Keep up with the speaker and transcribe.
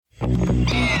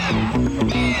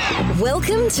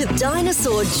Welcome to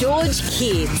Dinosaur George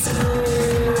Kids,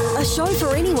 a show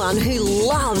for anyone who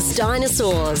loves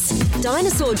dinosaurs.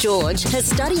 Dinosaur George has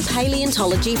studied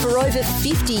paleontology for over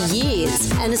 50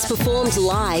 years and has performed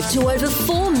live to over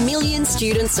 4 million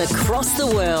students across the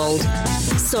world.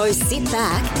 So sit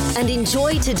back and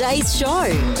enjoy today's show.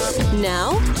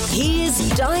 Now, here's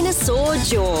Dinosaur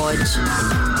George.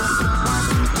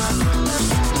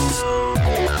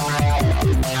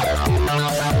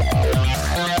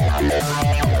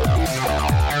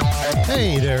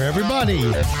 Hey there, everybody.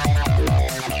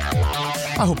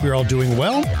 I hope you're all doing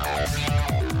well.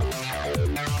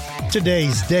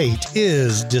 Today's date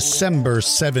is December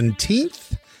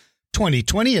 17th,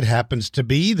 2020. It happens to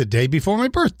be the day before my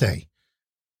birthday.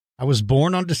 I was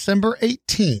born on December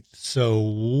 18th, so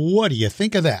what do you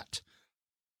think of that?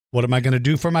 What am I going to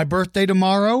do for my birthday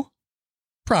tomorrow?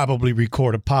 Probably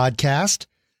record a podcast.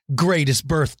 Greatest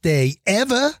birthday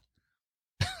ever.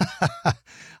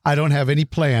 I don't have any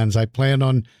plans. I plan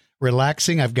on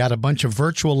relaxing. I've got a bunch of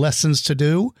virtual lessons to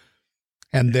do.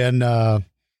 And then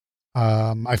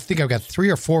I think I've got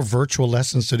 3 or 4 virtual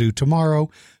lessons to do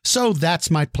tomorrow. So that's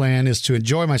my plan, is to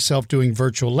enjoy myself doing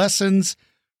virtual lessons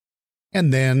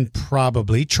and then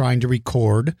probably trying to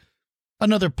record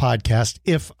another podcast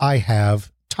if I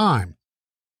have time.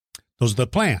 Those are the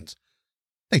plans.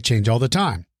 They change all the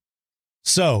time.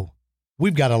 So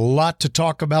we've got a lot to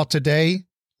talk about today.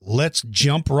 Let's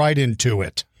jump right into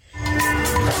it.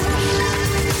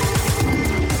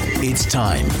 It's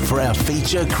time for our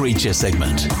Feature Creature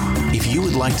segment. If you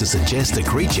would like to suggest a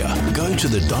creature, go to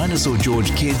the Dinosaur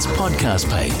George Kids podcast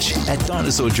page at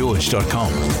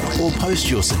dinosaurgeorge.com or post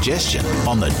your suggestion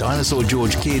on the Dinosaur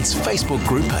George Kids Facebook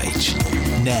group page.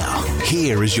 Now,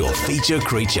 here is your Feature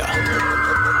Creature.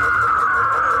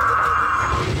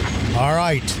 All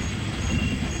right.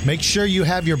 Make sure you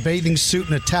have your bathing suit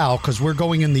and a towel because we're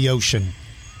going in the ocean.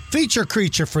 Feature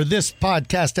creature for this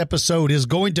podcast episode is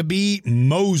going to be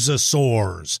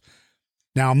mosasaurs.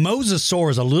 Now,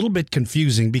 mosasaur is a little bit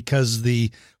confusing because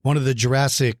one of the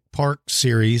Jurassic Park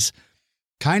series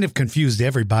kind of confused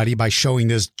everybody by showing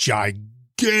this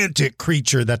gigantic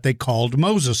creature that they called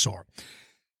mosasaur.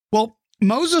 Well,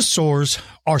 mosasaurs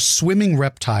are swimming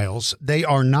reptiles. They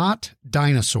are not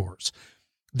dinosaurs.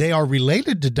 They are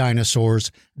related to dinosaurs.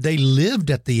 They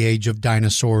lived at the age of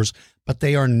dinosaurs, but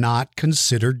they are not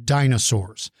considered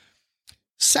dinosaurs.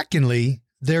 Secondly,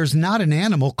 there's not an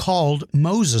animal called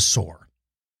mosasaur.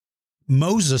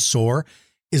 Mosasaur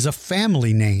is a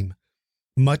family name,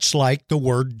 much like the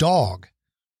word dog.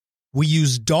 We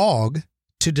use dog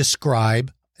to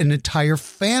describe an entire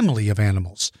family of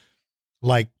animals,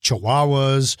 like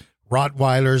Chihuahuas,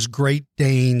 Rottweilers, Great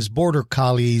Danes, Border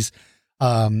Collies,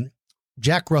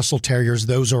 Jack Russell Terriers.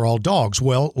 Those are all dogs.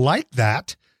 Well, like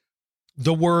that,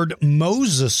 the word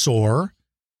mosasaur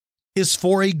is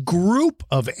for a group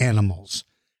of animals.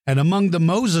 And among the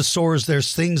mosasaurs,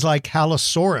 there's things like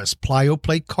Halosaurus,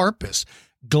 Plioplatecarpus,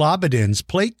 Globidens,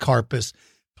 Platecarpus,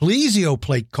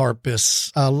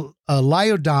 Plesioplatecarpus,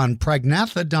 Lyodon,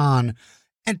 Prognathodon,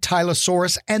 and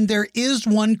Tylosaurus. And there is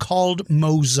one called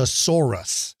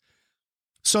Mosasaurus.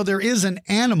 So there is an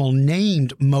animal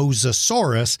named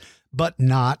Mosasaurus, but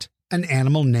not an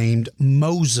animal named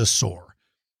mosasaur.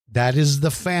 That is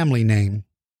the family name.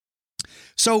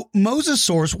 So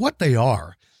mosasaurs, what they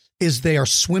are, is they are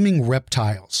swimming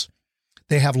reptiles.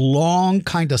 They have long,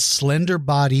 kind of slender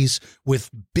bodies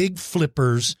with big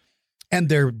flippers, and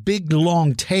their big,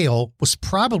 long tail was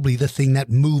probably the thing that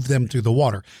moved them through the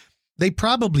water. They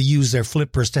probably used their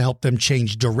flippers to help them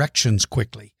change directions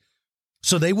quickly.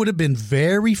 So they would have been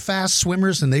very fast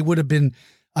swimmers, and they would have been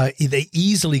they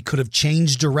easily could have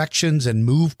changed directions and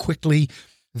moved quickly.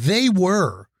 They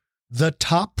were the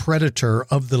top predator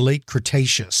of the late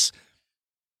Cretaceous.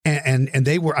 And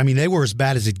they were as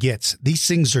bad as it gets. These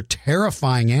things are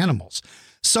terrifying animals.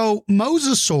 So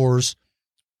mosasaurs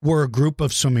were a group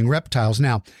of swimming reptiles.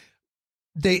 Now,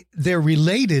 they're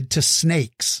related to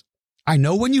snakes. I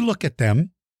know when you look at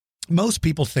them, most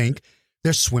people think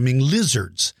they're swimming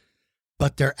lizards,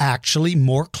 but they're actually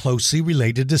more closely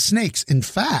related to snakes. In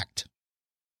fact,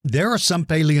 there are some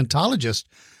paleontologists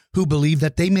who believe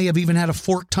that they may have even had a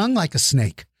forked tongue like a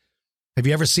snake. Have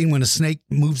you ever seen when a snake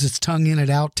moves its tongue in and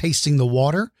out, tasting the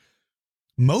water?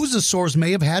 Mosasaurs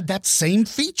may have had that same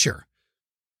feature.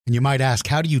 And you might ask,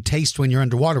 how do you taste when you're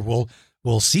underwater? Well,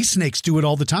 sea snakes do it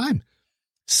all the time.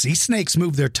 Sea snakes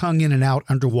move their tongue in and out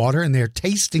underwater, and they're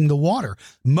tasting the water.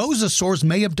 Mosasaurs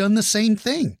may have done the same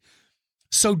thing.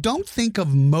 So don't think of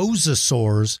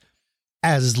mosasaurs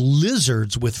as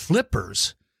lizards with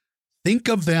flippers. Think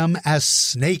of them as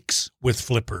snakes with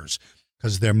flippers.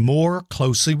 because they're more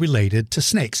closely related to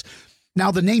snakes.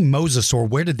 Now, the name mosasaur,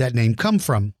 where did that name come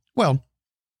from? Well,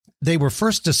 they were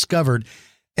first discovered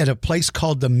at a place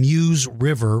called the Meuse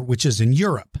River, which is in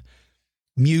Europe.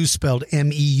 Meuse spelled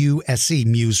M-E-U-S-E,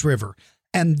 Meuse River.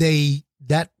 And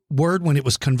that word, when it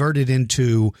was converted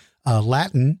into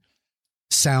Latin,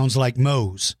 sounds like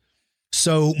Mose.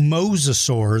 So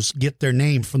mosasaurs get their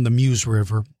name from the Meuse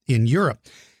River in Europe.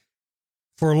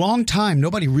 For a long time,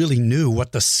 nobody really knew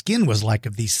what the skin was like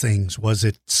of these things. Was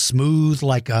it smooth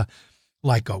like a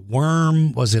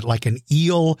worm? Was it like an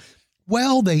eel?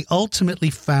 Well, they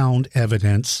ultimately found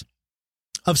evidence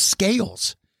of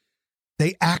scales.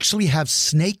 They actually have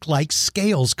snake-like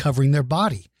scales covering their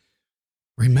body.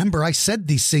 Remember, I said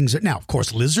these things. Now, of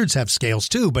course, lizards have scales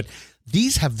too, but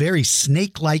these have very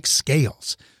snake-like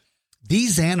scales.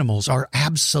 These animals are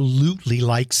absolutely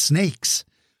like snakes.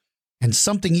 And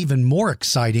something even more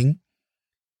exciting,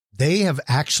 they have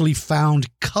actually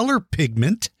found color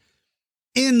pigment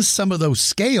in some of those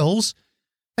scales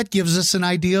that gives us an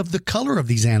idea of the color of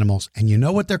these animals. And you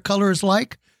know what their color is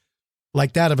like?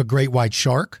 Like that of a great white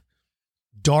shark.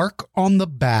 Dark on the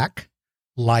back,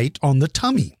 light on the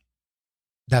tummy.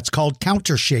 That's called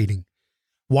countershading.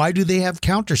 Why do they have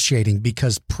countershading?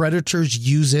 Because predators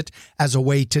use it as a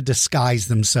way to disguise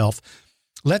themselves.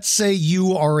 Let's say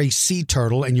you are a sea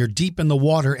turtle and you're deep in the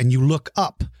water and you look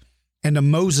up and a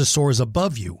mosasaur is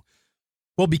above you.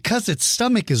 Well, because its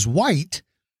stomach is white,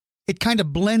 it kind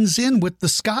of blends in with the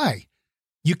sky.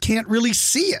 You can't really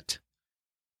see it.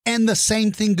 And the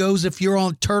same thing goes if you're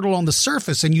on a turtle on the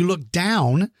surface and you look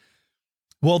down.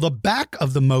 Well, the back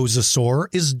of the mosasaur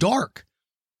is dark.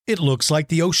 It looks like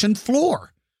the ocean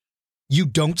floor. You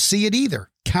don't see it either.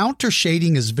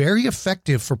 Countershading is very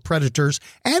effective for predators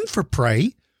and for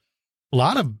prey. A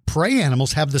lot of prey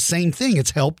animals have the same thing.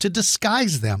 It's helped to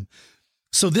disguise them.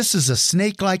 So this is a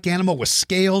snake-like animal with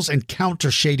scales and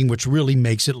countershading, which really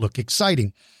makes it look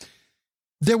exciting.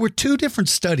 There were 2 different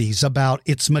studies about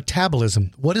its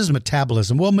metabolism. What is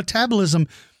metabolism? Well, metabolism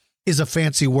is a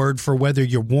fancy word for whether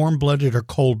you're warm-blooded or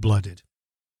cold-blooded.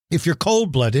 If you're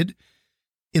cold-blooded,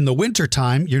 in the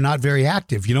wintertime, you're not very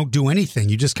active. You don't do anything.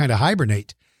 You just kind of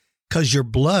hibernate because your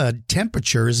blood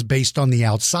temperature is based on the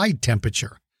outside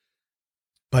temperature.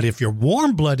 But if you're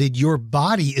warm-blooded, your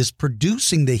body is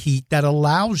producing the heat that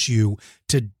allows you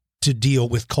to deal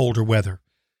with colder weather.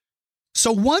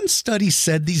 So one study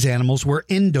said these animals were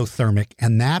endothermic,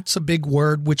 and that's a big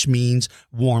word which means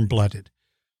warm-blooded.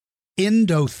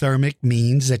 Endothermic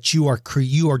means that you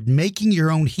are making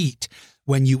your own heat.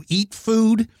 When you eat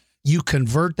food, you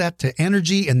convert that to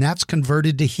energy, and that's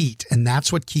converted to heat, and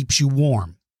that's what keeps you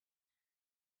warm.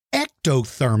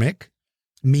 Ectothermic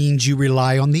means you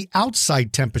rely on the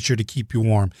outside temperature to keep you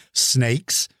warm.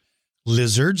 Snakes,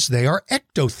 lizards, they are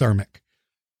ectothermic.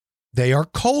 They are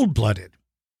cold-blooded.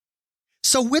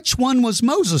 So which one was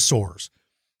mosasaurs?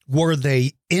 Were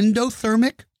they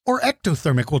endothermic or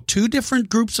ectothermic? Well, 2 different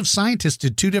groups of scientists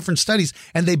did 2 different studies,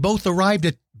 and they both arrived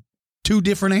at 2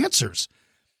 different answers.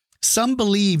 Some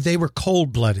believe they were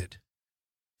cold-blooded.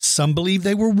 Some believe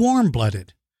they were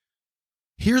warm-blooded.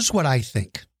 Here's what I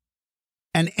think.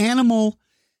 An animal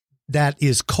that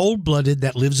is cold-blooded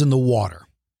that lives in the water,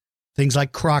 things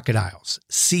like crocodiles,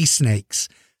 sea snakes,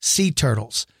 sea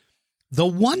turtles, the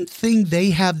one thing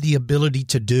they have the ability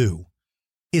to do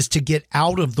is to get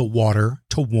out of the water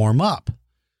to warm up.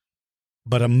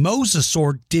 But a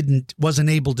mosasaur wasn't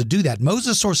able to do that.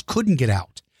 Mosasaurs couldn't get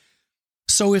out.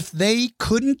 So if they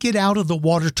couldn't get out of the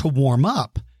water to warm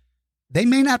up, they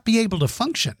may not be able to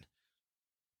function.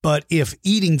 But if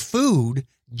eating food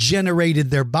generated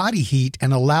their body heat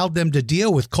and allowed them to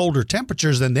deal with colder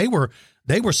temperatures, then they were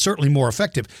certainly more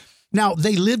effective. Now,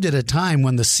 they lived at a time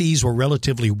when the seas were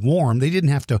relatively warm. They didn't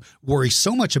have to worry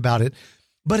so much about it,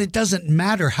 but it doesn't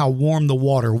matter how warm the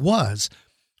water was.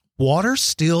 Water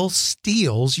still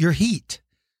steals your heat.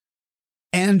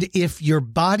 And if you're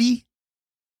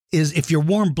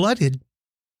warm-blooded,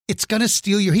 it's going to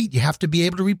steal your heat. You have to be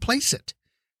able to replace it.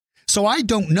 So I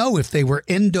don't know if they were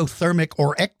endothermic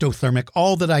or ectothermic.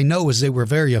 All that I know is they were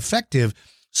very effective.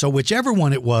 So whichever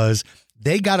one it was,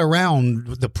 they got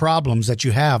around the problems that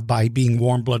you have by being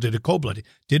warm-blooded or cold-blooded.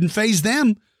 Didn't faze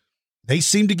them. They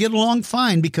seemed to get along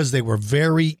fine because they were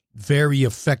very, very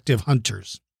effective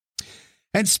hunters.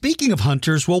 And speaking of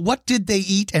hunters, well, what did they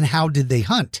eat and how did they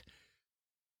hunt?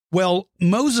 Well,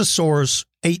 mosasaurs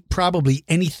ate probably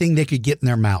anything they could get in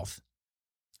their mouth.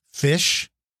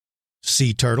 Fish,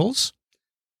 sea turtles,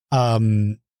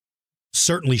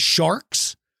 certainly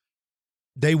sharks.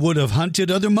 They would have hunted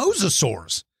other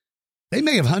mosasaurs. They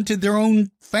may have hunted their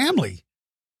own family.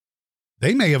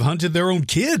 They may have hunted their own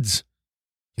kids.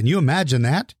 Can you imagine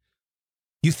that?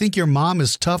 You think your mom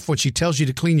is tough when she tells you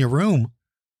to clean your room.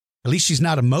 At least she's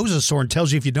not a mosasaur and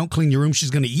tells you if you don't clean your room,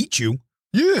 she's going to eat you.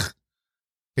 Yuck.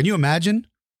 Can you imagine?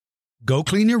 Go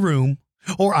clean your room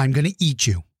or I'm going to eat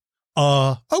you.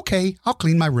 Okay, I'll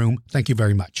clean my room. Thank you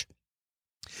very much.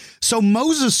 So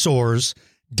mosasaurs'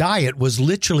 diet was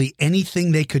literally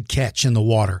anything they could catch in the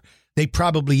water. They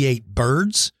probably ate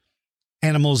birds,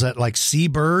 animals that like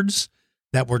seabirds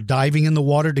that were diving in the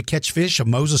water to catch fish. A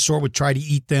mosasaur would try to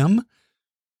eat them.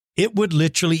 It would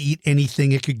literally eat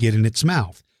anything it could get in its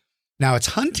mouth. Now, its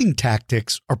hunting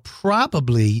tactics are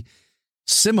probably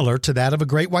similar to that of a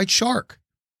great white shark,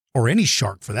 or any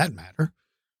shark for that matter.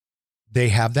 They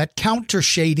have that counter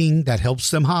shading that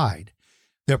helps them hide.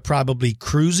 They're probably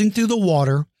cruising through the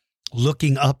water,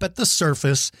 looking up at the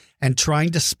surface and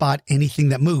trying to spot anything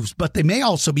that moves. But they may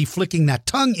also be flicking that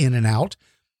tongue in and out,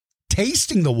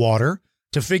 tasting the water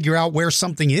to figure out where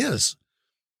something is,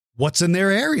 what's in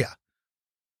their area.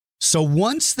 So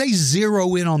once they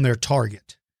zero in on their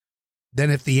target,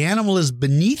 then if the animal is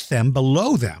beneath them,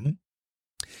 below them,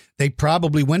 they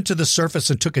probably went to the surface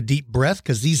and took a deep breath,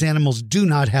 because these animals do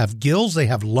not have gills. They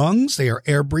have lungs. They are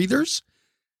air breathers.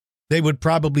 They would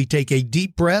probably take a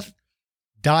deep breath,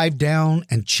 dive down,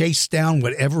 and chase down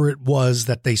whatever it was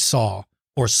that they saw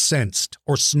or sensed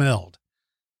or smelled.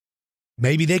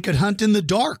 Maybe they could hunt in the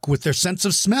dark with their sense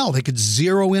of smell. They could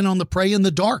zero in on the prey in the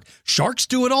dark. Sharks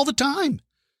do it all the time.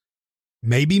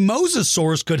 Maybe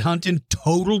mosasaurs could hunt in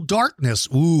total darkness.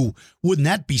 Ooh, wouldn't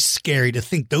that be scary to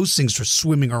think those things are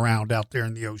swimming around out there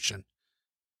in the ocean?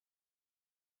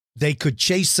 They could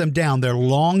chase them down. Their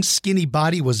long, skinny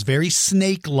body was very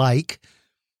snake-like,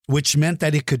 which meant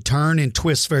that it could turn and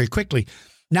twist very quickly.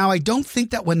 Now, I don't think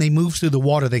that when they moved through the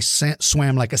water, they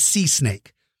swam like a sea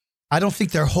snake. I don't think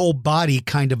their whole body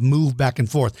kind of moved back and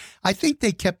forth. I think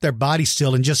they kept their body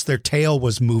still and just their tail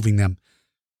was moving them.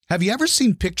 Have you ever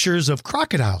seen pictures of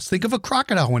crocodiles? Think of a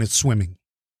crocodile when it's swimming.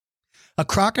 A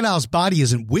crocodile's body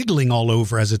isn't wiggling all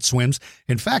over as it swims.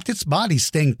 In fact, its body's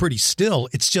staying pretty still.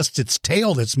 It's just its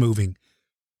tail that's moving.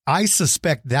 I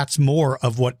suspect that's more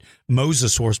of what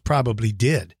mosasaurs probably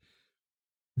did.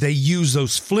 They use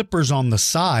those flippers on the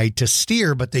side to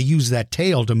steer, but they use that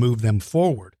tail to move them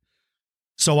forward.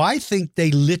 So I think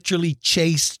they literally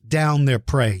chased down their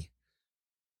prey.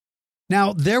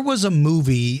 Now, there was a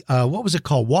movie, what was it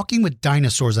called? Walking with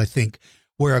Dinosaurs, I think,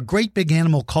 where a great big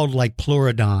animal called like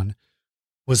Pleurodon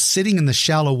was sitting in the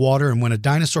shallow water, and when a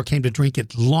dinosaur came to drink,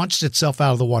 it launched itself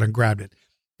out of the water and grabbed it.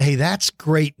 Hey, that's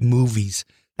great movies.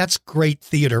 That's great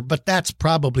theater, but that's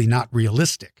probably not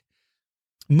realistic.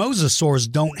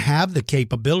 Mosasaurs don't have the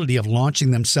capability of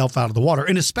launching themselves out of the water,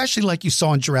 and especially like you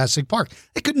saw in Jurassic Park.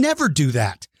 They could never do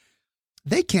that.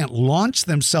 They can't launch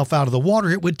themselves out of the water.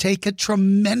 It would take a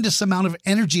tremendous amount of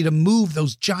energy to move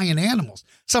those giant animals.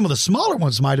 Some of the smaller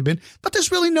ones might have been, but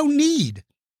there's really no need.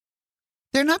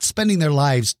 They're not spending their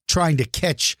lives trying to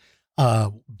catch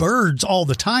birds all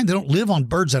the time. They don't live on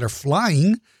birds that are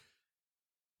flying.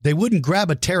 They wouldn't grab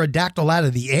a pterodactyl out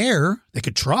of the air. They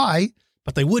could try,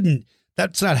 but they wouldn't.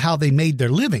 That's not how they made their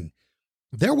living.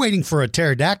 They're waiting for a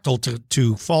pterodactyl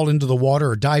to fall into the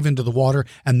water or dive into the water,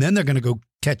 and then they're going to go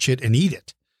catch it and eat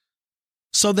it.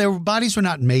 So their bodies were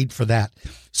not made for that.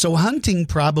 So hunting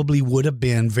probably would have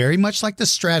been very much like the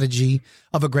strategy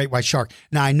of a great white shark.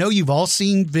 Now, I know you've all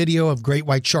seen video of great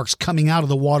white sharks coming out of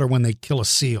the water when they kill a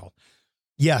seal.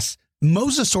 Yes,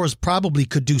 mosasaurs probably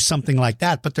could do something like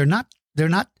that, but they're not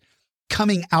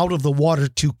coming out of the water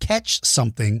to catch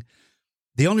something.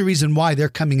 The only reason why they're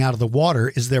coming out of the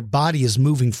water is their body is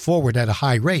moving forward at a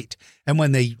high rate. And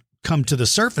when they come to the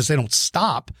surface, they don't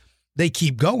stop. They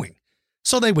keep going.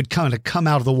 So they would kind of come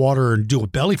out of the water and do a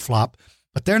belly flop,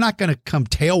 but they're not going to come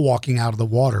tail walking out of the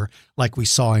water like we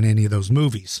saw in any of those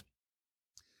movies.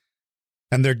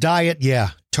 And their diet,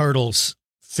 yeah, turtles,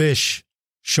 fish,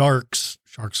 sharks.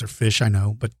 Sharks are fish, I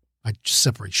know, but I just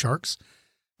separate sharks.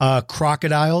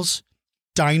 Crocodiles,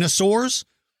 dinosaurs.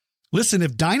 Listen,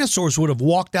 if dinosaurs would have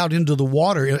walked out into the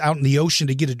water, out in the ocean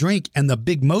to get a drink, and the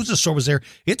big mosasaur was there,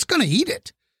 it's going to eat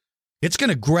it. It's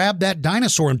going to grab that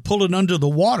dinosaur and pull it under the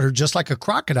water just like a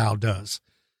crocodile does.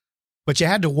 But you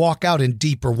had to walk out in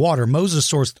deeper water.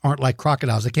 Mosasaurs aren't like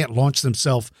crocodiles. They can't launch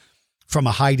themselves from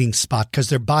a hiding spot because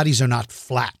their bodies are not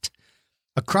flat.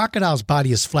 A crocodile's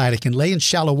body is flat. It can lay in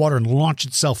shallow water and launch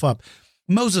itself up.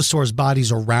 Mosasaurs'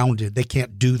 bodies are rounded. They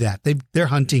can't do that. They're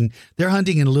hunting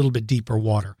in a little bit deeper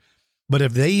water. But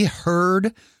if they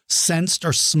heard, sensed,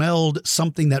 or smelled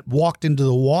something that walked into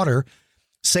the water,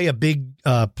 say a big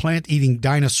plant-eating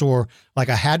dinosaur like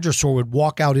a hadrosaur would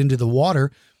walk out into the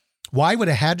water, why would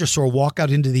a hadrosaur walk out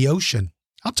into the ocean?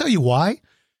 I'll tell you why.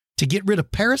 to get rid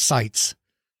of parasites,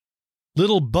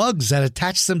 little bugs that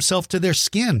attach themselves to their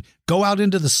skin. Go out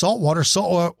into the salt water.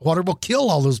 Salt water will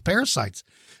kill all those parasites.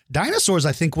 Dinosaurs,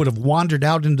 I think, would have wandered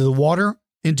out into the water,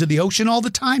 into the ocean all the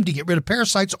time to get rid of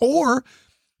parasites or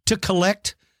to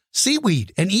collect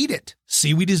seaweed and eat it.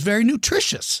 Seaweed is very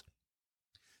nutritious.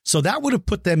 So that would have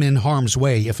put them in harm's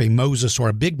way if a mosasaur,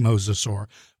 a big mosasaur,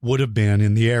 would have been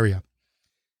in the area.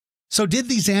 So did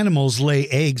these animals lay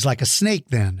eggs like a snake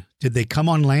then? Did they come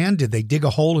on land? Did they dig a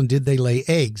hole and did they lay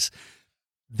eggs?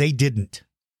 They didn't.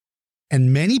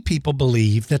 And many people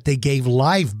believe that they gave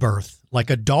live birth like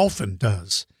a dolphin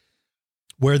does,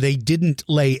 where they didn't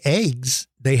lay eggs,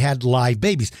 they had live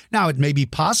babies. Now, it may be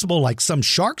possible, like some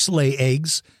sharks lay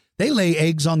eggs, they lay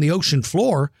eggs on the ocean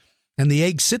floor, and the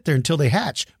eggs sit there until they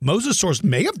hatch. Mosasaurs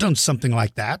may have done something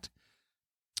like that.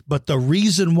 But the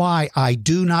reason why I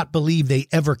do not believe they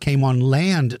ever came on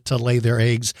land to lay their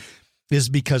eggs is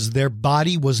because their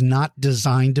body was not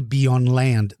designed to be on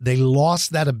land. They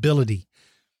lost that ability.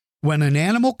 When an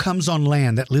animal comes on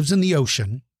land that lives in the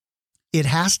ocean, it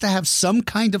has to have some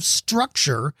kind of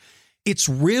structure. Its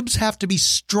ribs have to be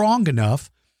strong enough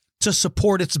to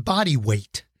support its body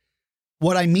weight.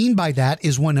 What I mean by that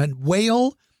is when a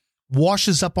whale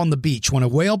washes up on the beach, when a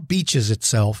whale beaches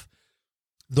itself,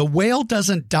 the whale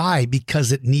doesn't die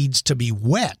because it needs to be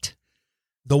wet.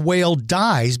 The whale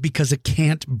dies because it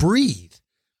can't breathe,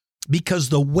 because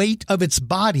the weight of its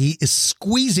body is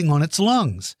squeezing on its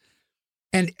lungs.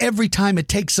 And every time it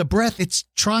takes a breath, it's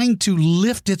trying to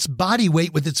lift its body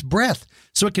weight with its breath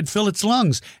so it can fill its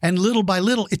lungs. And little by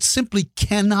little, it simply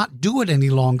cannot do it any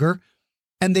longer.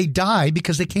 And they die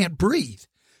because they can't breathe.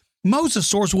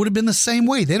 Mosasaurs would have been the same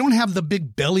way. They don't have the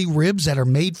big belly ribs that are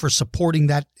made for supporting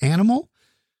that animal.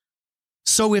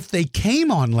 So if they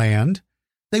came on land,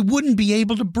 they wouldn't be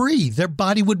able to breathe. Their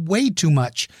body would weigh too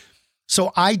much.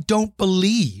 So I don't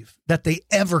believe that they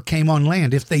ever came on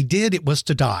land. If they did, it was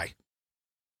to die.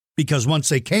 Because once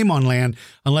they came on land,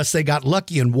 unless they got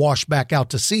lucky and washed back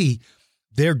out to sea,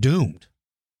 they're doomed.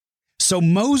 So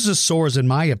mosasaurs, in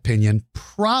my opinion,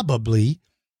 probably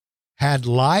had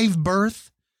live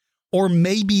birth, or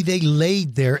maybe they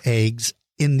laid their eggs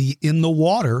in the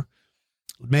water,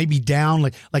 maybe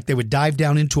down, like they would dive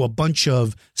down into a bunch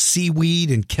of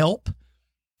seaweed and kelp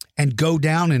and go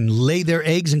down and lay their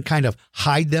eggs and kind of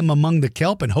hide them among the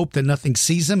kelp and hope that nothing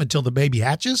sees them until the baby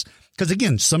hatches. Because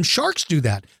again, some sharks do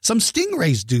that. Some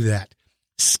stingrays do that.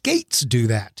 Skates do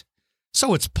that.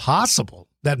 So it's possible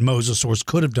that mosasaurs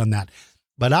could have done that.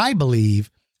 But I believe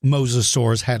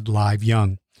mosasaurs had live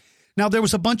young. Now, there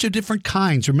was a bunch of different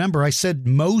kinds. Remember, I said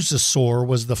mosasaur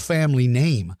was the family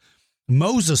name.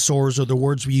 Mosasaurs are the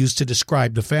words we use to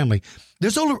describe the family.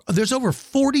 There's over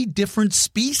 40 different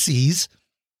species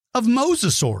of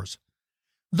mosasaurs.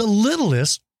 The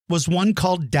littlest was one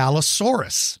called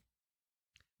Dallosaurus.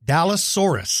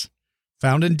 Dallosaurus,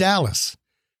 found in Dallas.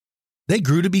 They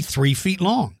grew to be 3 feet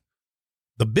long.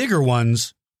 The bigger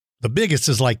ones, the biggest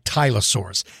is like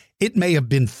Tylosaurus. It may have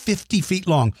been 50 feet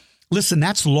long. Listen,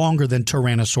 that's longer than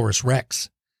Tyrannosaurus Rex.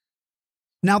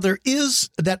 Now, there is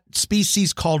that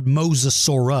species called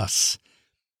Mosasaurus.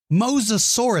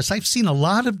 Mosasaurus, I've seen a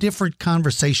lot of different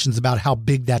conversations about how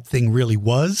big that thing really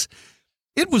was.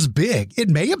 It was big. It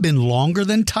may have been longer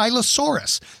than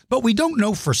Tylosaurus, but we don't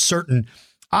know for certain.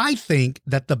 I think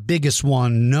that the biggest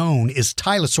one known is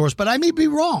Tylosaurus, but I may be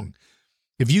wrong.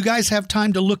 If you guys have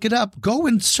time to look it up, go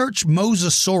and search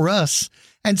Mosasaurus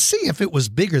and see if it was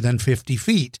bigger than 50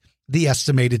 feet, the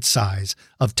estimated size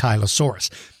of Tylosaurus.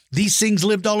 These things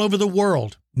lived all over the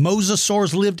world.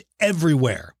 Mosasaurs lived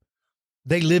everywhere.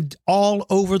 They lived all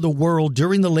over the world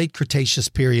during the late Cretaceous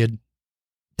period.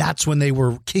 That's when they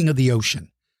were king of the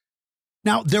ocean.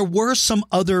 Now, there were some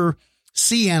other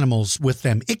sea animals with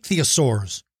them.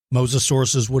 Ichthyosaurs,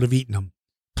 Mosasauruses would have eaten them.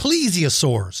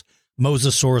 Plesiosaurs,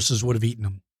 Mosasauruses would have eaten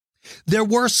them. There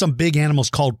were some big animals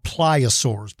called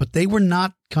pliosaurs, but they were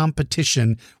not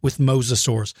competition with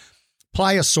mosasaurs.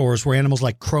 Pliosaurs were animals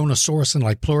like Kronosaurus and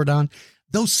like Pleurodon.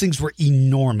 Those things were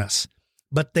enormous,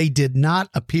 but they did not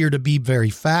appear to be very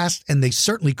fast, and they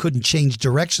certainly couldn't change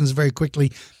directions very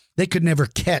quickly. They could never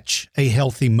catch a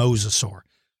healthy mosasaur.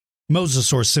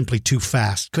 Mosasaur is simply too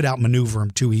fast, could outmaneuver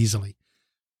them too easily.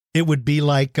 It would be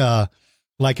like an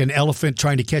elephant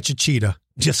trying to catch a cheetah.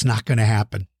 Just not going to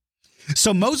happen.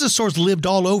 So mosasaurs lived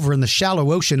all over in the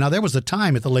shallow ocean. Now, there was a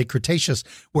time at the late Cretaceous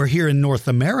where here in North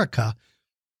America,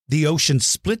 the ocean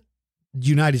split the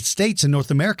United States and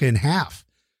North America in half.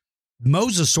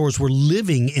 Mosasaurs were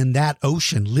living in that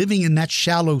ocean, living in that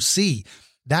shallow sea.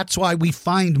 That's why we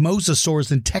find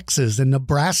mosasaurs in Texas and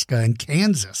Nebraska and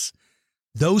Kansas.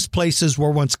 Those places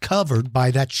were once covered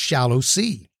by that shallow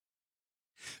sea.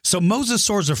 So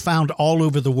mosasaurs are found all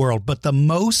over the world, but the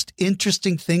most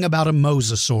interesting thing about a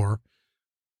mosasaur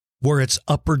were its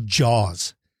upper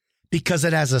jaws, because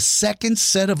it has a second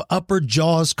set of upper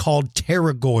jaws called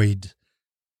pterygoid.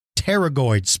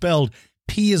 Pterygoid, spelled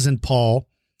P as in Paul,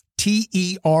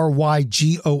 T-E-R-Y-G-O-I-D.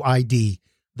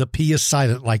 The P is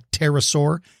silent, like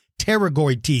pterosaur.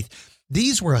 Pterygoid teeth.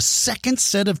 These were a second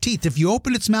set of teeth. If you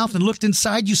opened its mouth and looked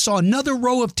inside, you saw another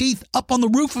row of teeth up on the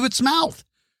roof of its mouth.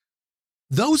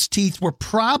 Those teeth were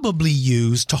probably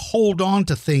used to hold on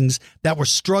to things that were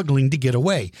struggling to get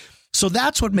away. So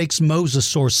that's what makes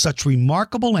mosasaurs such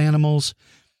remarkable animals,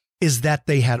 is that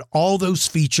they had all those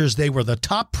features. They were the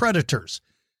top predators.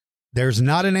 There's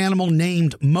not an animal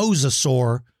named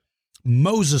mosasaur.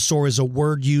 Mosasaur is a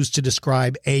word used to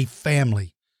describe a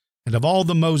family. And of all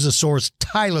the mosasaurs,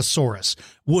 Tylosaurus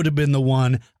would have been the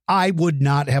one I would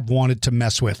not have wanted to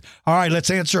mess with. All right, let's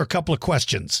answer a couple of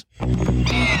questions.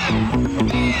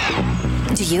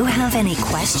 Do you have any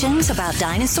questions about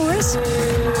dinosaurs?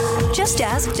 Just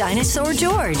ask Dinosaur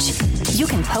George. You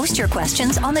can post your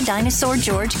questions on the Dinosaur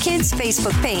George Kids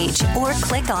Facebook page or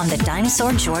click on the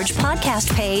Dinosaur George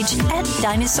podcast page at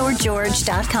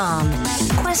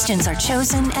dinosaurgeorge.com. Questions are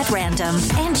chosen at random,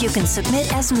 and you can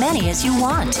submit as many as you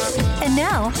want. And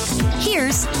now,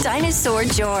 here's Dinosaur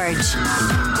George.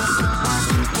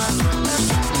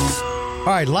 All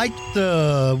right, like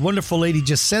the wonderful lady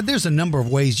just said, there's a number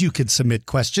of ways you could submit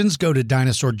questions. Go to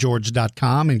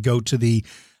dinosaurgeorge.com and go to the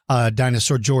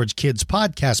Dinosaur George Kids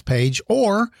podcast page,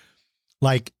 or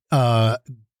like young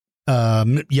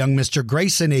Mr.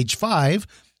 Grayson, age 5,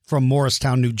 from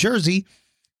Morristown, New Jersey,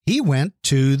 he went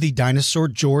to the Dinosaur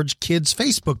George Kids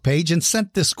Facebook page and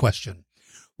sent this question.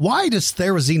 Why does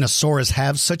Therizinosaurus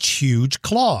have such huge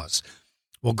claws?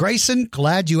 Well, Grayson,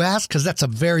 glad you asked, because that's a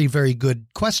very, very good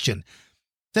question.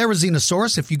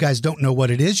 Therizinosaurus, if you guys don't know what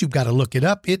it is, you've got to look it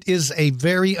up. It is a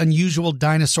very unusual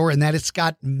dinosaur in that it's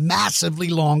got massively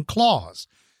long claws.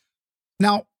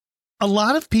 Now, a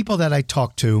lot of people that I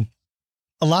talk to,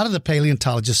 a lot of the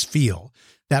paleontologists feel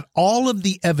that all of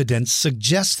the evidence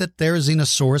suggests that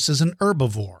Therizinosaurus is an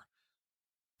herbivore,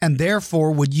 and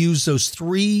therefore would use those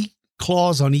 3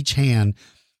 claws on each hand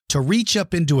to reach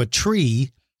up into a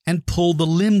tree and pull the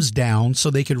limbs down so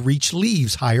they could reach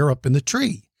leaves higher up in the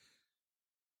tree.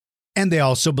 And they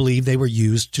also believe they were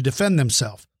used to defend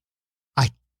themselves.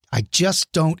 I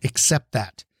just don't accept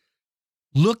that.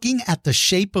 Looking at the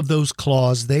shape of those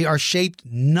claws, they are shaped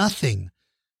nothing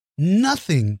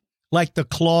like the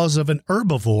claws of an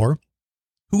herbivore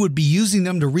who would be using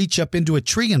them to reach up into a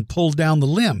tree and pull down the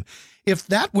limb. If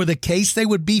that were the case, they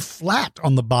would be flat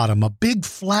on the bottom, a big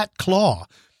flat claw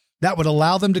that would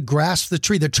allow them to grasp the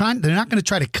tree. They're not going to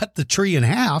try to cut the tree in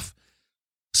half.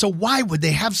 So why would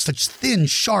they have such thin,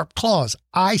 sharp claws?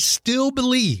 I still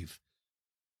believe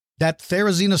that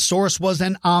Therizinosaurus was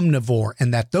an omnivore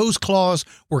and that those claws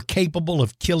were capable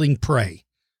of killing prey.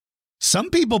 Some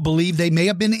people believe they may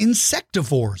have been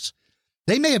insectivores.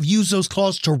 They may have used those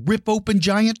claws to rip open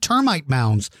giant termite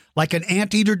mounds like an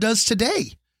anteater does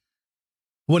today.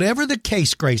 Whatever the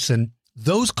case, Grayson,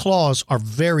 those claws are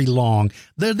very long.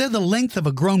 They're the length of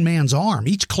a grown man's arm.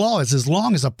 Each claw is as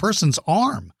long as a person's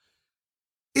arm.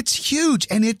 It's huge,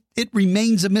 and it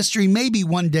remains a mystery. Maybe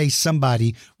one day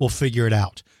somebody will figure it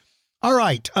out. All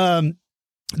right.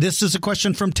 This is a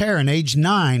question from Taryn, age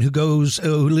 9,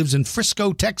 who lives in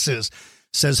Frisco, Texas.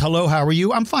 Says, hello, how are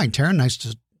you? I'm fine, Taryn.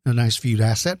 Nice for you to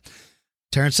ask that.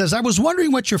 Taryn says, I was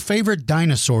wondering what your favorite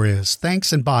dinosaur is.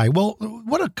 Thanks and bye. Well,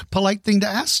 what a polite thing to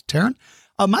ask, Taryn.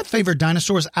 My favorite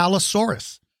dinosaur is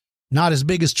Allosaurus. Not as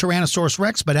big as Tyrannosaurus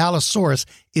Rex, but Allosaurus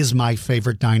is my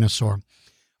favorite dinosaur.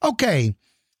 Okay.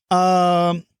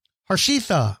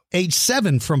 Harshitha, age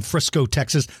 7, from Frisco,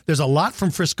 Texas. There's a lot from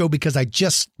Frisco because I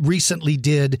just recently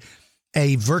did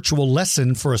a virtual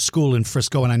lesson for a school in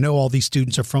Frisco, and I know all these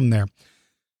students are from there.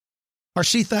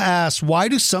 Harshitha asks, why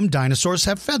do some dinosaurs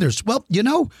have feathers? Well,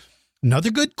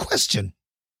 another good question.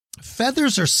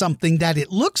 Feathers are something that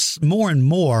it looks more and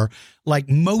more like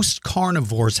most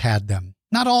carnivores had them.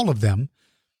 Not all of them,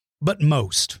 but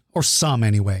most, or some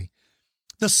anyway.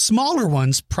 The smaller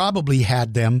ones probably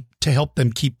had them to help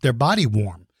them keep their body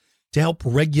warm, to help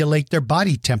regulate their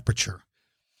body temperature.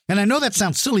 And I know that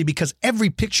sounds silly because every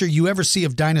picture you ever see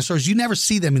of dinosaurs, you never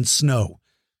see them in snow.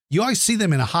 You always see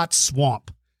them in a hot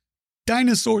swamp.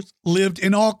 Dinosaurs lived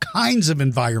in all kinds of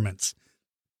environments.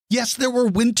 Yes, there were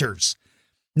winters.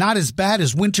 Not as bad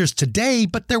as winters today,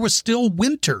 but there were still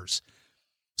winters.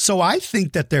 So I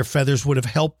think that their feathers would have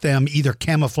helped them either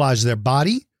camouflage their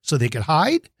body so they could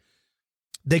hide,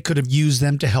 They could have used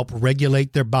them to help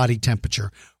regulate their body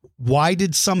temperature. Why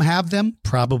did some have them?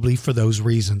 Probably for those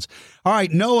reasons. All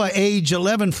right, Noah, age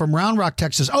 11 from Round Rock,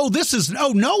 Texas.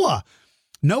 Noah.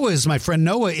 Noah is my friend.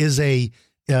 Noah is a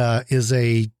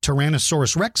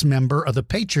Tyrannosaurus Rex member of the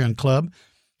Patreon Club,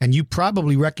 and you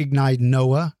probably recognize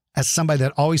Noah as somebody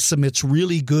that always submits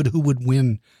really good Who Would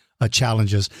Win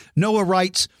challenges. Noah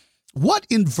writes, what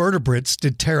invertebrates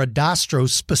did Pterodaustro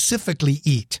specifically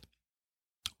eat?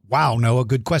 Wow, Noah,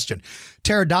 good question.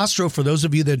 Pterodaustro, for those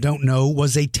of you that don't know,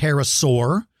 was a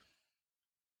pterosaur,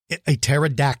 a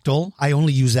pterodactyl. I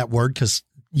only use that word because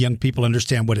young people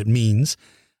understand what it means.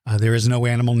 There is no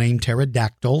animal named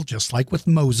pterodactyl, just like with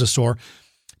mosasaur.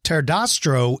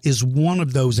 Pterodaustro is one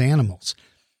of those animals,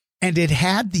 and it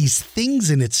had these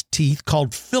things in its teeth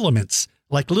called filaments,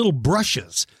 like little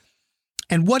brushes.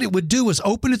 And what it would do is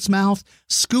open its mouth,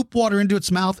 scoop water into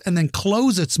its mouth, and then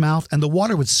close its mouth, and the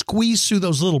water would squeeze through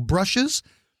those little brushes,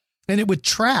 and it would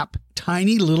trap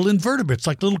tiny little invertebrates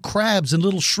like little crabs and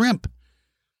little shrimp.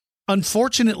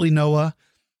 Unfortunately, Noah,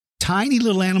 tiny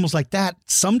little animals like that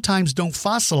sometimes don't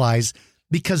fossilize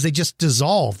because they just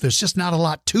dissolve. There's just not a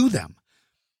lot to them.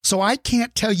 So I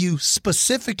can't tell you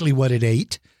specifically what it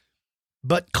ate,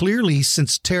 but clearly,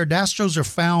 since pterodaustros are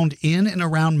found in and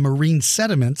around marine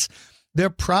sediments, they're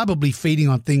probably feeding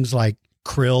on things like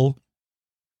krill,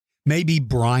 maybe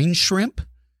brine shrimp,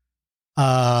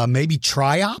 maybe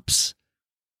triops,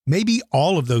 maybe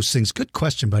all of those things. Good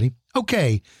question, buddy.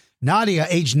 Okay, Nadia,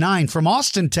 age 9, from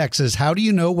Austin, Texas. How do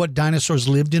you know what dinosaurs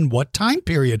lived in what time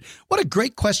period? What a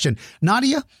great question.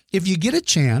 Nadia, if you get a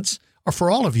chance, or for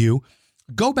all of you,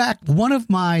 go back. One of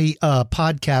my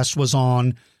podcasts was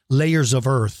on layers of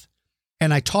Earth.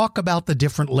 And I talk about the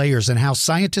different layers and how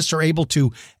scientists are able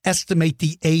to estimate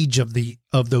the age of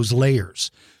those layers.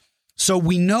 So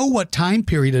we know what time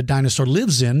period a dinosaur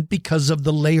lives in because of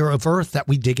the layer of Earth that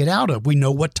we dig it out of. We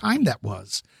know what time that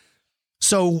was.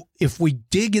 So if we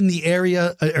dig in the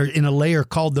area or in a layer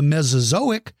called the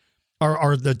Mesozoic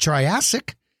or the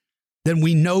Triassic, then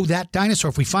we know that dinosaur.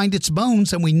 If we find its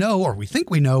bones, and we know, or we think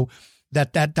we know,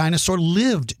 that dinosaur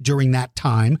lived during that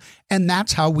time, and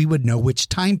that's how we would know which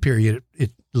time period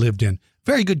it lived in.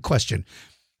 Very good question.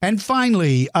 And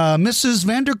finally, Mrs.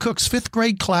 Vandercook's 5th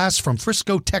grade class from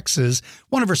Frisco, Texas,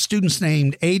 one of her students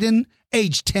named Aiden,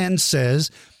 age 10,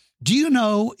 says, do you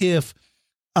know if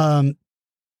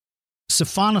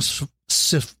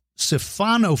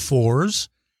siphonophores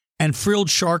and frilled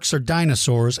sharks are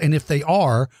dinosaurs? And if they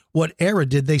are, what era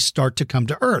did they start to come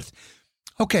to Earth?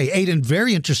 Okay, Aiden,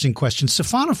 very interesting question.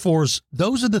 Siphonophores,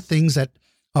 those are the things that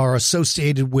are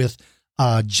associated with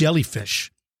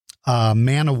jellyfish,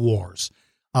 man-o-wars,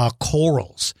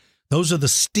 corals. Those are the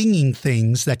stinging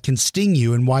things that can sting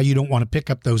you and why you don't want to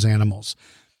pick up those animals.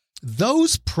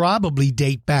 Those probably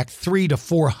date back 300 to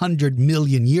 400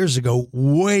 million years ago,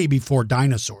 way before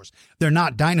dinosaurs. They're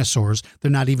not dinosaurs. They're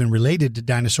not even related to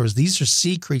dinosaurs. These are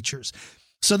sea creatures.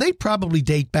 So they probably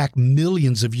date back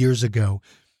millions of years ago.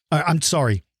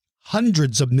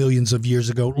 Hundreds of millions of years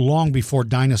ago, long before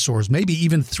dinosaurs, maybe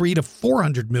even 300 to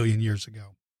 400 million years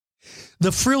ago.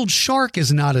 The frilled shark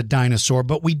is not a dinosaur,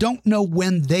 but we don't know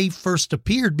when they first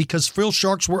appeared because frilled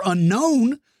sharks were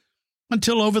unknown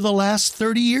until over the last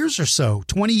 30 years or so,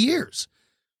 20 years.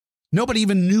 Nobody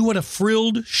even knew what a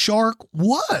frilled shark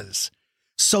was.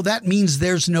 So that means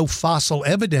there's no fossil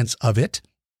evidence of it.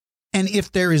 And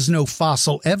if there is no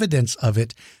fossil evidence of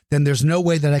it, then there's no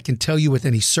way that I can tell you with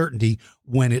any certainty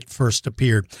when it first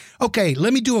appeared. Okay,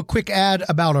 let me do a quick ad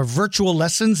about our virtual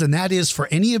lessons, and that is for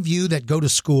any of you that go to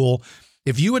school.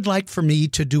 If you would like for me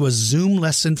to do a Zoom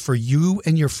lesson for you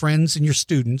and your friends and your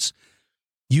students,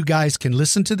 you guys can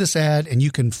listen to this ad and you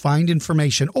can find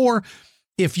information. Or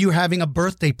if you're having a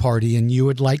birthday party and you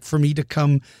would like for me to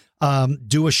come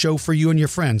do a show for you and your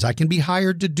friends, I can be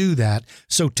hired to do that.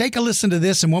 So take a listen to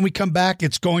this, and when we come back,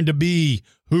 it's going to be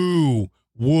Who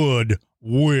Would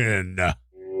Win?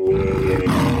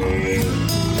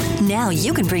 Now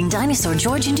you can bring Dinosaur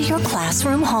George into your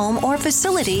classroom, home, or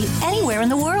facility anywhere in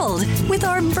the world with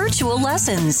our virtual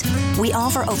lessons. We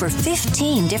offer over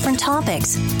 15 different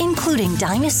topics, including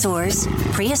dinosaurs,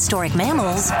 prehistoric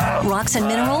mammals, rocks and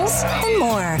minerals, and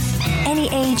more. Any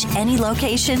age, any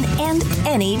location, and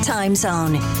any time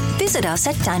zone. Visit us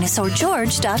at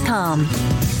dinosaurgeorge.com.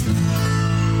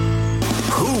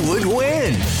 Who would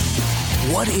win?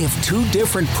 What if two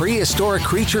different prehistoric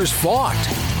creatures fought?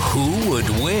 Who would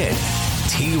win?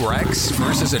 T-Rex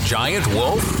versus a giant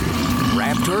wolf?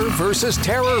 Raptor versus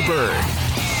terror bird?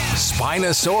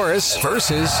 Spinosaurus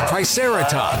versus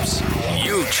Triceratops?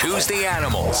 You choose the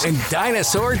animals, and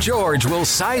Dinosaur George will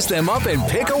size them up and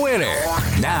pick a winner.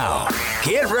 Now,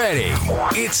 get ready.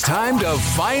 It's time to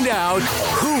find out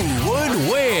who would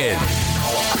win.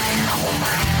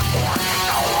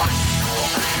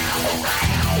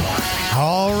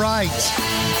 All right.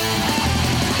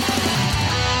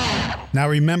 Now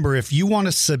remember, if you want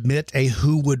to submit a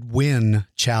Who Would Win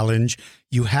challenge,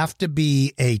 you have to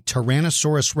be a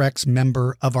Tyrannosaurus Rex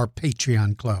member of our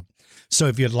Patreon club. So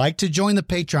if you'd like to join the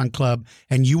Patreon club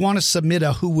and you want to submit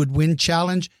a Who Would Win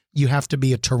challenge, you have to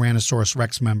be a Tyrannosaurus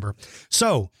Rex member.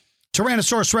 So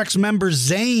Tyrannosaurus Rex member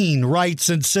Zane writes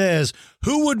and says,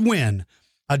 who would win?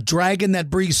 A dragon that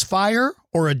breathes fire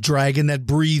or a dragon that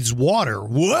breathes water?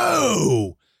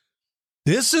 Whoa!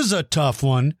 This is a tough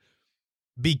one.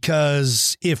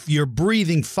 Because if you're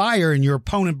breathing fire and your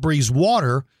opponent breathes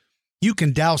water, you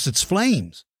can douse its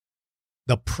flames.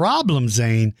 The problem,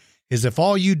 Zane, is if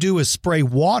all you do is spray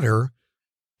water,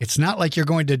 it's not like you're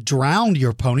going to drown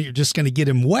your opponent. You're just going to get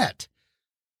him wet.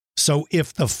 So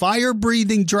if the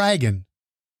fire-breathing dragon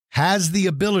has the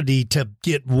ability to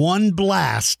get one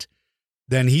blast,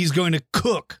 then he's going to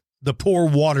cook the poor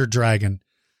water dragon.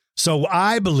 So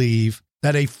I believe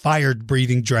that a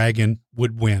fire-breathing dragon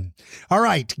would win. All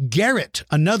right, Garrett,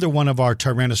 another one of our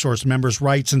Tyrannosaurus members,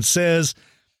 writes and says,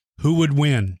 who would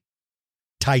win?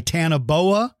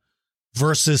 Titanoboa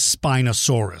versus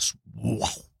Spinosaurus. Wow.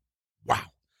 All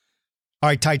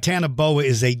right, Titanoboa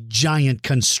is a giant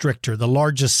constrictor, the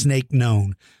largest snake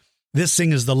known. This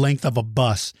thing is the length of a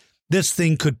bus. This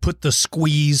thing could put the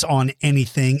squeeze on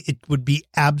anything. It would be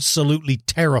absolutely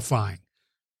terrifying.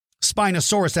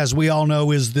 Spinosaurus, as we all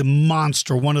know, is the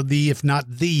monster, one of the, if not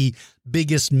the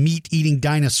biggest meat-eating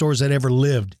dinosaurs that ever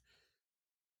lived.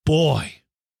 Boy,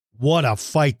 what a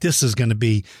fight this is going to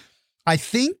be. I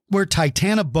think where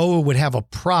Titanoboa would have a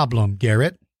problem,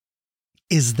 Garrett,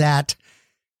 is that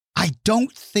I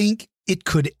don't think it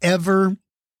could ever...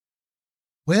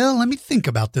 Well, let me think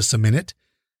about this a minute.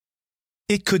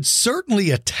 It could certainly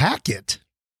attack it,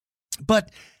 but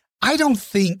I don't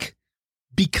think...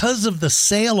 because of the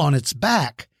sail on its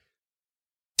back,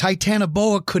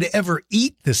 Titanoboa could ever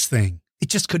eat this thing. It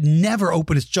just could never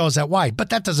open its jaws that wide. But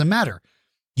that doesn't matter.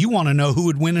 You want to know who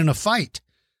would win in a fight.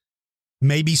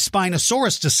 Maybe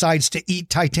Spinosaurus decides to eat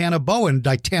Titanoboa and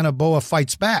Titanoboa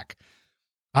fights back.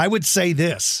 I would say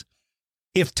this.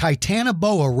 If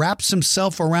Titanoboa wraps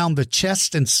himself around the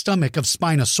chest and stomach of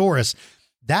Spinosaurus,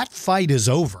 that fight is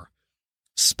over.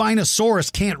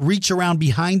 Spinosaurus can't reach around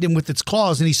behind him with its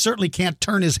claws, and he certainly can't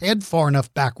turn his head far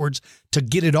enough backwards to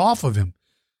get it off of him.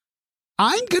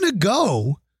 I'm going to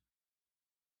go.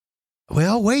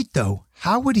 Well, wait, though.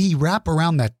 How would he wrap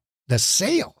around the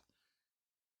sail?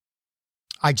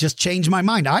 I just changed my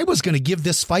mind. I was going to give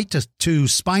this fight to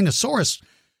Spinosaurus,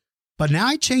 but now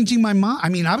I'm changing my mind. I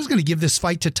mean, I was going to give this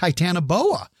fight to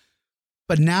Titanoboa,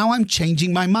 but now I'm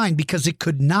changing my mind because it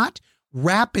could not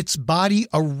wrap its body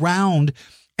around,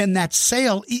 and that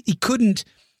sail, he couldn't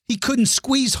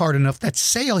squeeze hard enough. That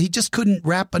sail, he just couldn't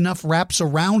wrap enough wraps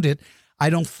around it, I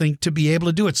don't think, to be able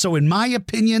to do it. So in my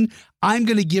opinion, I'm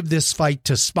going to give this fight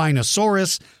to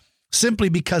Spinosaurus simply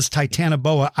because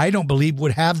Titanoboa, I don't believe,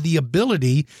 would have the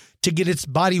ability to get its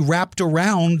body wrapped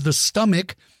around the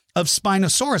stomach of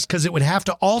Spinosaurus, because it would have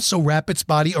to also wrap its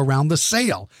body around the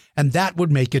sail, and that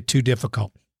would make it too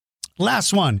difficult.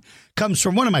 Last one comes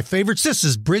from one of my favorites. This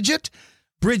is Bridget.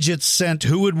 Bridget sent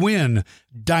who would win,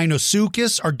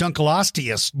 Deinosuchus or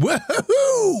Dunkleosteus.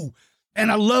 Woohoo!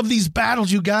 And I love these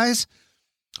battles, you guys.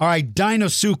 All right,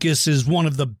 Deinosuchus is one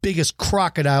of the biggest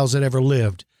crocodiles that ever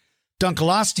lived.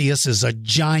 Dunkleosteus is a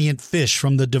giant fish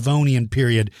from the Devonian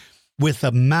period with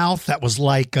a mouth that was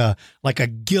like a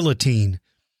guillotine.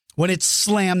 When it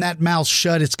slammed that mouth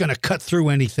shut, it's going to cut through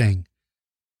anything.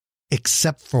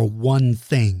 Except for one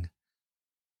thing.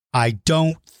 I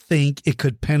don't think it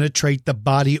could penetrate the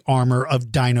body armor of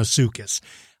Deinosuchus.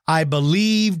 I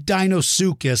believe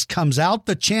Deinosuchus comes out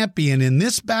the champion in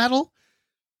this battle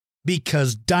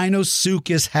because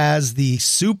Deinosuchus has the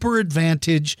super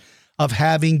advantage of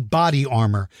having body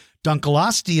armor.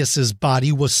 Dunkleosteus's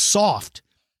body was soft.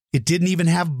 It didn't even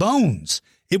have bones.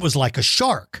 It was like a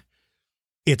shark.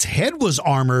 Its head was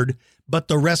armored, but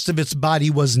the rest of its body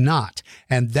was not.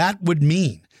 And that would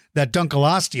mean that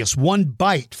Dunkleosteus, one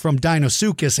bite from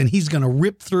Deinosuchus, and he's going to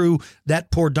rip through that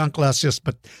poor Dunkleosteus.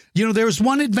 But, there's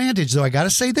one advantage, though. I got to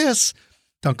say this.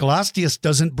 Dunkleosteus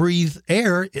doesn't breathe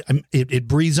air. It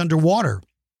breathes underwater.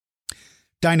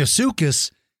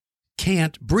 Deinosuchus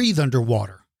can't breathe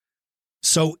underwater.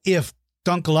 So if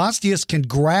Dunkleosteus can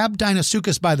grab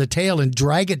Deinosuchus by the tail and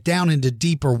drag it down into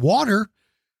deeper water,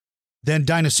 then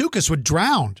Deinosuchus would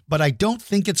drown. But I don't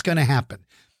think it's going to happen.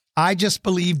 I just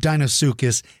believe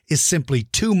Deinosuchus is simply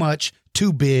too much,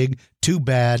 too big, too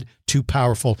bad, too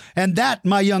powerful. And that,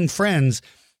 my young friends,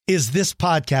 is this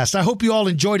podcast. I hope you all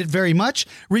enjoyed it very much.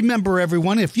 Remember,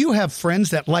 everyone, if you have friends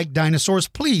that like dinosaurs,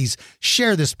 please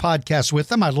share this podcast with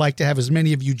them. I'd like to have as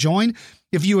many of you join.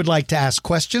 If you would like to ask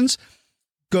questions,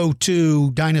 go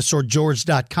to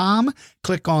dinosaurgeorge.com,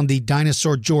 click on the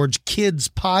Dinosaur George Kids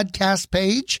podcast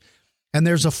page, and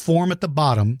there's a form at the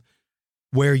bottom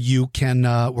where you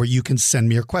can send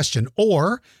me your question.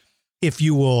 Or if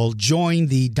you will join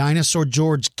the Dinosaur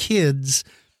George Kids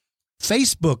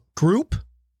Facebook group,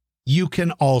 you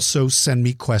can also send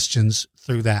me questions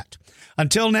through that.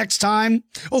 Until next time.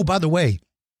 Oh, by the way,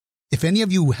 if any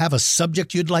of you have a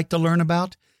subject you'd like to learn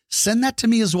about, send that to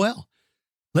me as well.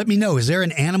 Let me know. Is there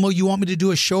an animal you want me to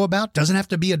do a show about? Doesn't have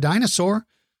to be a dinosaur.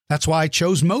 That's why I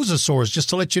chose mosasaurs, just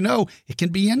to let you know it can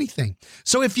be anything.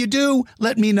 So if you do,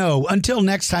 let me know. Until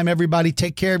next time, everybody,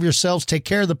 take care of yourselves, take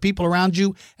care of the people around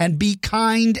you, and be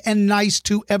kind and nice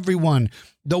to everyone.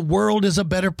 The world is a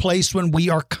better place when we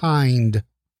are kind.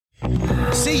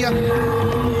 See ya.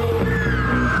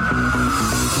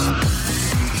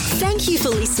 Thank you for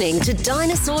listening to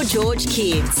Dinosaur George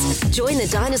Kids. Join the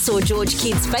Dinosaur George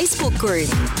Kids Facebook group,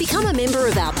 become a member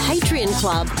of our Patreon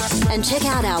club, and check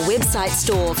out our website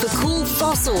store for cool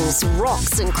fossils,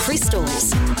 rocks, and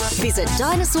crystals. Visit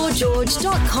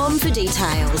dinosaurgeorge.com for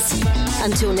details.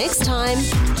 Until next time,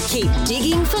 keep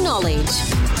digging for knowledge.